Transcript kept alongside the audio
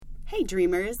Hey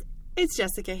dreamers, it's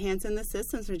Jessica Hansen, the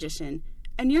Systems Magician,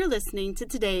 and you're listening to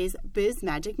today's Biz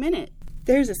Magic Minute.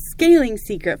 There's a scaling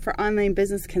secret for online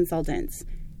business consultants.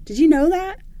 Did you know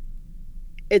that?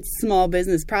 It's small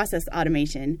business process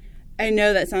automation. I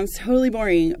know that sounds totally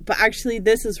boring, but actually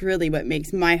this is really what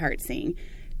makes my heart sing.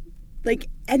 Like,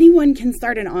 anyone can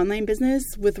start an online business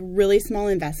with really small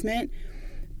investment,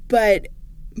 but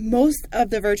most of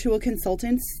the virtual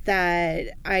consultants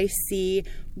that I see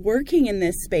working in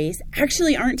this space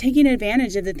actually aren't taking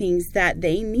advantage of the things that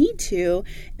they need to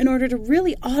in order to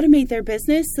really automate their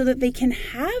business so that they can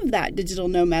have that digital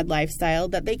nomad lifestyle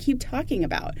that they keep talking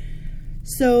about.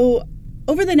 So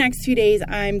over the next few days,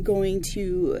 I'm going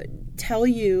to tell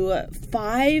you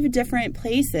 5 different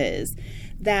places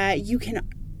that you can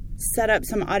set up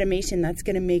some automation that's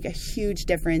going to make a huge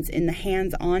difference in the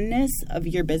hands-onness of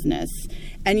your business.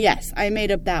 And yes, I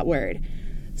made up that word.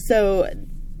 So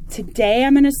today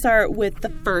I'm going to start with the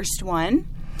first one,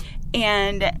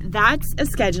 and that's a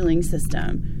scheduling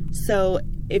system. So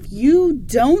if you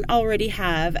don't already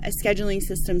have a scheduling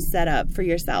system set up for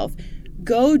yourself,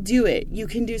 go do it. You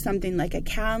can do something like a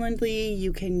Calendly.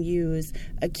 You can use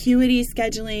Acuity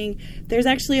scheduling. There's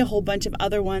actually a whole bunch of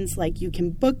other ones, like you can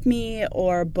Book Me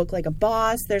or Book Like a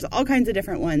Boss. There's all kinds of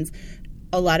different ones.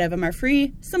 A lot of them are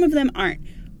free. Some of them aren't.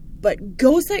 But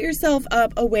go set yourself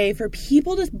up a way for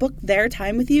people to book their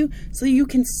time with you so you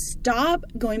can stop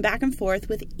going back and forth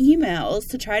with emails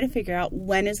to try to figure out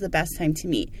when is the best time to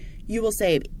meet. You will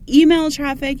save email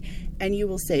traffic and you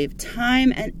will save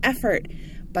time and effort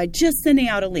by just sending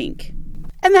out a link.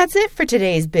 And that's it for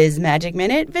today's Biz Magic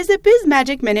Minute. Visit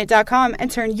bizmagicminute.com and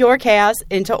turn your chaos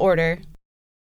into order.